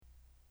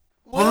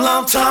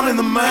I'm Tommy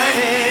the Man.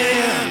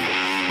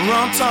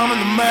 I'm Tommy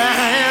the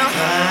Man.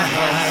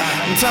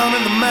 I'm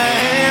Tommy the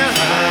Man.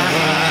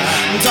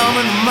 I'm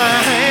Tommy the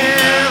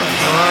Man.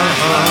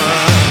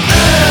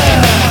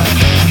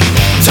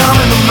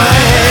 Tommy the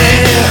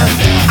Man.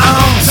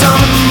 I'm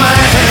Tommy the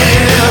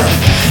Man.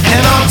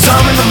 And I'm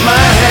Tommy the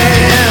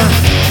Man.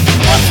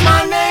 What's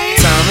my name?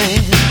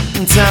 Tommy,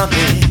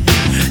 Tommy,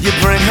 you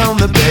bring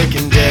home the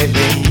bacon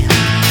daily.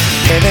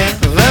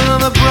 Baby,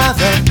 little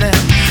brother, then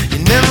you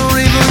never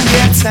even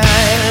get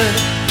tired.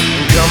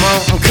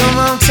 Come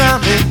on,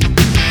 Tommy,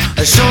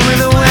 show me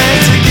the way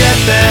to get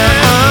there.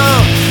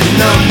 Oh,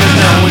 no,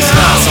 it's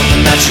not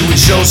something that you would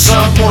show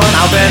someone.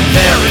 I've been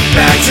married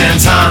back 10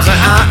 times, and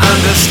I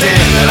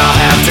understand that I'll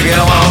have to get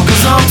along.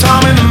 Cause I'm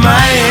Tommy the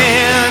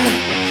Man.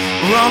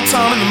 I'm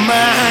Tommy the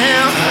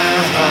Man.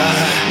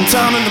 I'm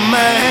Tommy the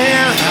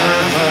Man.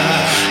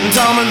 I'm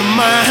Tommy the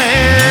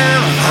Man.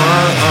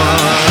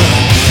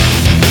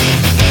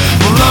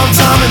 I'm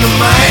Tommy the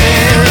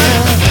Man.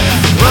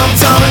 I'm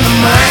Tommy the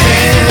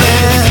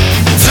Man.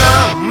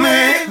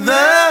 Tommy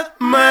the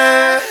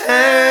Man.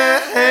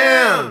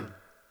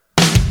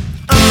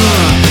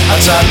 I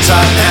try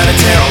and I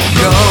terrible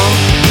go.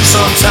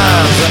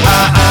 Sometimes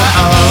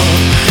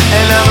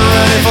and I'm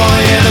ready for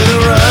the end of the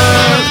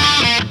road.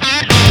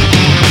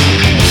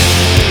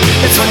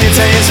 It's when you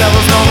tell yourself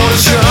it's no more to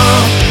show.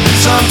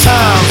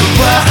 Sometimes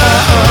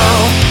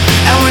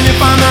and when you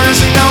find out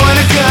you know where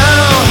to go.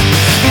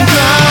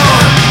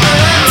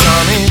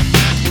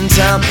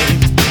 Tell me,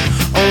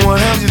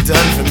 what have you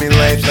done for me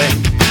lately?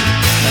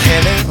 Hey,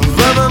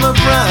 brother,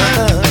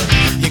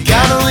 you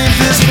gotta leave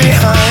this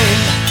behind.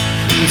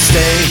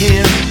 Stay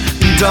here,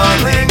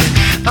 darling,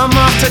 I'm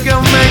off to go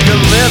make a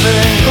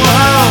living.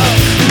 Whoa,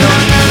 no,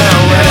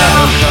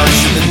 whatever comes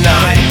in the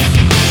night,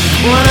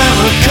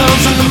 whatever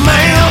comes in the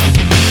mail,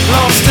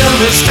 I'll still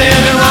be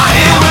standing right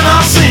here when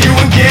I'll see you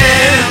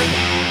again.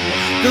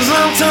 Cause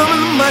I'm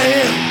Tommy the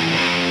Man.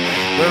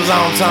 Cause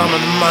I'm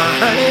Tommy the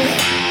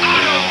Man.